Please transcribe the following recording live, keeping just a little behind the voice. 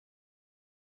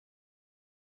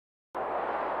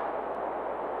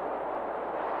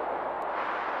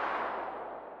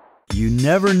You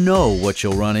never know what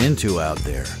you'll run into out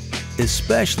there,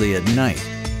 especially at night.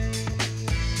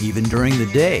 Even during the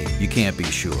day, you can't be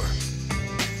sure.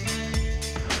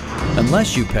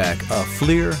 Unless you pack a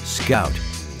Flir Scout,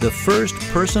 the first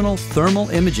personal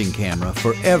thermal imaging camera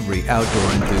for every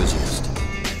outdoor enthusiast.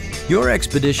 Your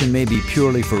expedition may be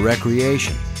purely for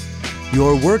recreation.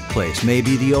 Your workplace may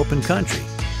be the open country.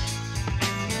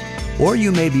 Or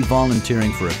you may be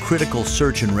volunteering for a critical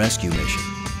search and rescue mission.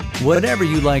 Whatever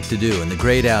you like to do in the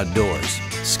great outdoors,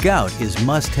 Scout is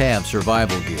must-have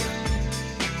survival gear.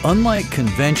 Unlike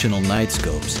conventional night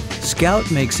scopes, Scout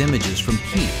makes images from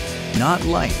heat, not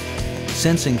light,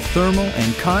 sensing thermal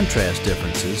and contrast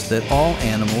differences that all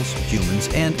animals, humans,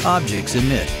 and objects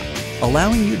emit,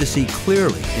 allowing you to see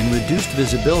clearly in reduced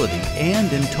visibility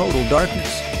and in total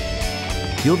darkness.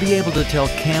 You'll be able to tell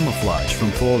camouflage from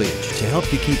foliage to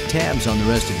help you keep tabs on the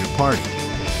rest of your party.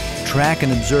 Track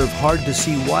and observe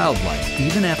hard-to-see wildlife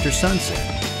even after sunset.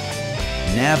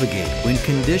 Navigate when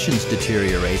conditions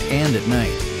deteriorate and at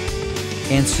night.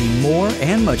 And see more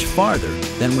and much farther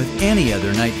than with any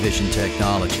other night vision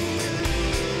technology.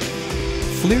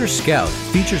 Flir Scout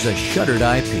features a shuttered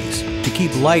eyepiece to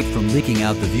keep light from leaking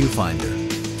out the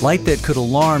viewfinder, light that could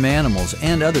alarm animals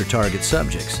and other target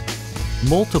subjects.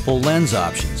 Multiple lens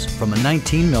options, from a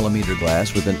 19mm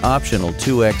glass with an optional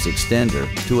 2x extender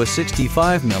to a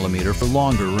 65mm for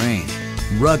longer range.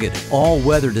 Rugged,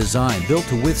 all-weather design built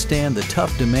to withstand the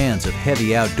tough demands of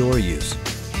heavy outdoor use.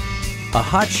 A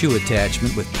hot shoe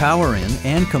attachment with power in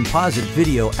and composite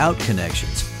video out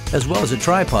connections, as well as a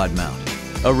tripod mount.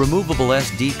 A removable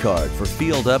SD card for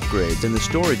field upgrades and the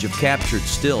storage of captured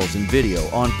stills and video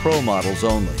on Pro models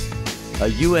only. A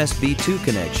USB 2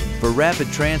 connection for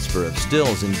rapid transfer of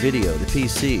stills and video to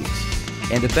PCs.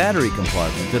 And a battery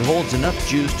compartment that holds enough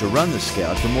juice to run the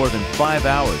Scout for more than 5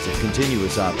 hours of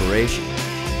continuous operation.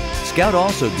 Scout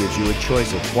also gives you a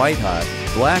choice of white hot,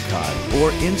 black hot,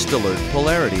 or Insta-Alert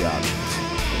polarity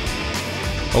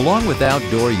options. Along with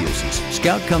outdoor uses,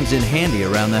 Scout comes in handy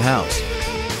around the house.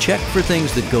 Check for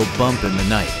things that go bump in the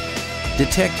night,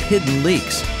 detect hidden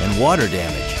leaks and water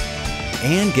damage,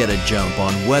 and get a jump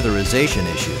on weatherization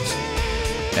issues.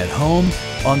 At home,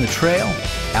 on the trail,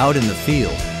 out in the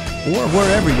field, or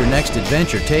wherever your next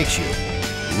adventure takes you,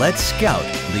 let Scout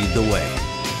lead the way.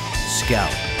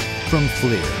 Scout from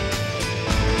Flir.